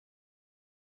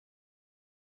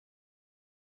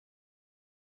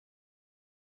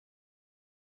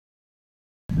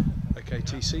the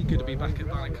KTC. Good to be back at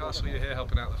Barnard Castle. You're here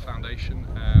helping out the foundation.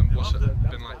 What's it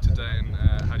been like today, and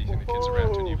how do you think the kids are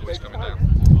reacting to you boys coming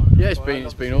down? Yeah,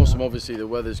 it's been awesome. Obviously the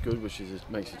weather's good, which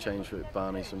makes a change for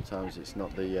Barney. Sometimes it's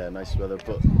not the nicest weather,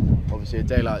 but obviously a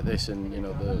day like this, and you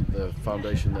know the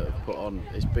foundation that have put on,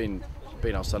 it's been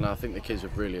outstanding. I think the kids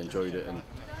have really enjoyed it, and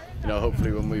you know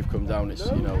hopefully when we've come down, it's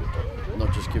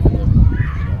not just giving them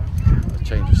a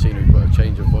change of scenery, but a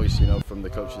change of voice, from the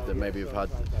coaches that maybe have had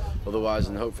otherwise,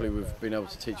 and hopefully we've been able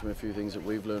to teach them a few things that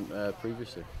we've learned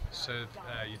previously. So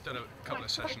you've done a couple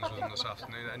of sessions with them this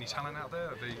afternoon. Any talent out there?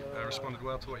 Have they responded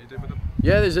well to what you did with them?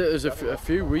 Yeah, there's a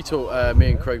few. We taught,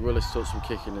 me and Craig Willis taught some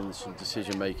kicking and some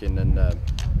decision making, and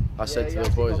I said to the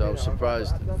boys, I was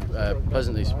surprised,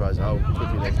 pleasantly surprised at how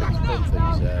quickly they picked up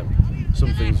things.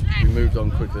 Some things we moved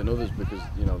on quicker than others because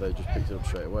they just picked it up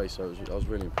straight away. So I was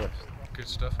really impressed. Good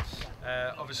stuff.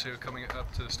 Obviously, we're coming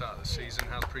up to the start of the season.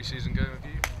 How's pre-season going with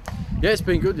you? Yeah, it's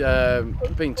been good.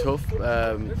 It's been tough.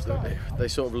 They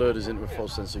sort of lured us into a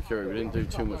false sense of security. We didn't do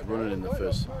too much running in the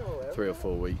first 3 or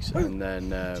 4 weeks, and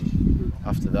then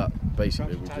after that,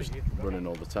 basically, we're just running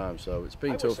all the time. So it's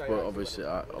been tough, but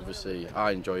obviously,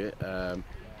 I enjoy it.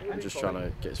 I'm just trying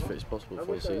to get as fit as possible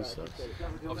for the season. So.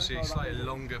 Obviously, it's slightly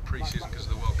longer pre-season because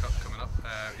of the World Cup coming up.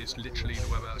 It's literally the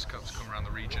Webber's Cup's come around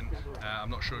the region.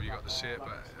 I'm not sure if you got to see it,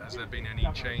 but has there been any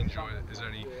change, or is there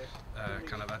any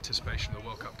kind of anticipation of the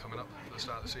World Cup coming up at the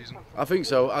start of the season? I think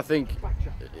so. I think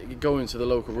going to the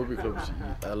local rugby clubs,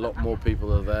 a lot more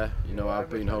people are there.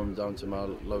 I've been home down to my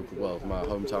my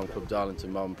hometown club,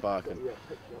 Darlington Mountain Park, and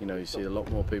you see a lot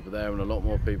more people there, and a lot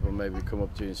more people maybe come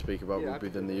up to you and speak about rugby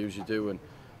than they usually do. And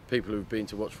people who've been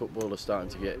to watch football are starting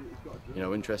to get,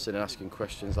 interested in asking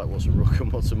questions like what's a ruck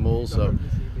and what's a maul. So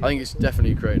I think it's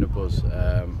definitely creating a buzz,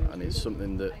 and it's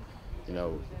something that,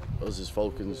 us as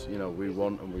Falcons, we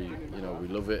want, and we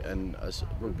love it. And as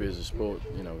rugby as a sport,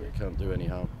 it can't do any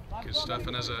harm. Good stuff.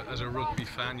 And as a rugby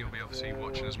fan, you'll be obviously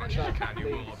watching as much as you can. You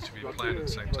will obviously be playing at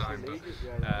the same time. But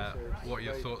what are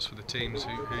your thoughts for the teams?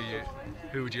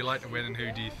 Who would you like to win, and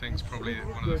who do you think is probably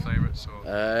one of the favourites?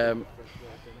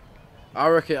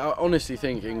 I honestly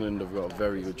think England have got a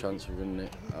very good chance of winning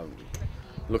it. I'm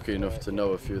lucky enough to know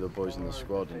a few of the boys in the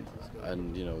squad,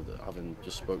 and having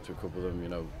just spoke to a couple of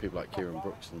them, people like Kieran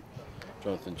Brooks and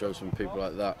Jonathan Joseph and people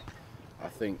like that. I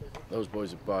think those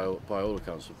boys, by all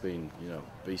accounts, have been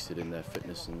beasted in their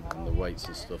fitness and the weights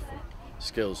and stuff, and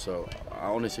skills. So I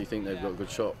honestly think they've got a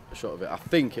good shot of it. I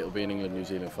think it'll be an England-New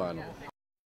Zealand final.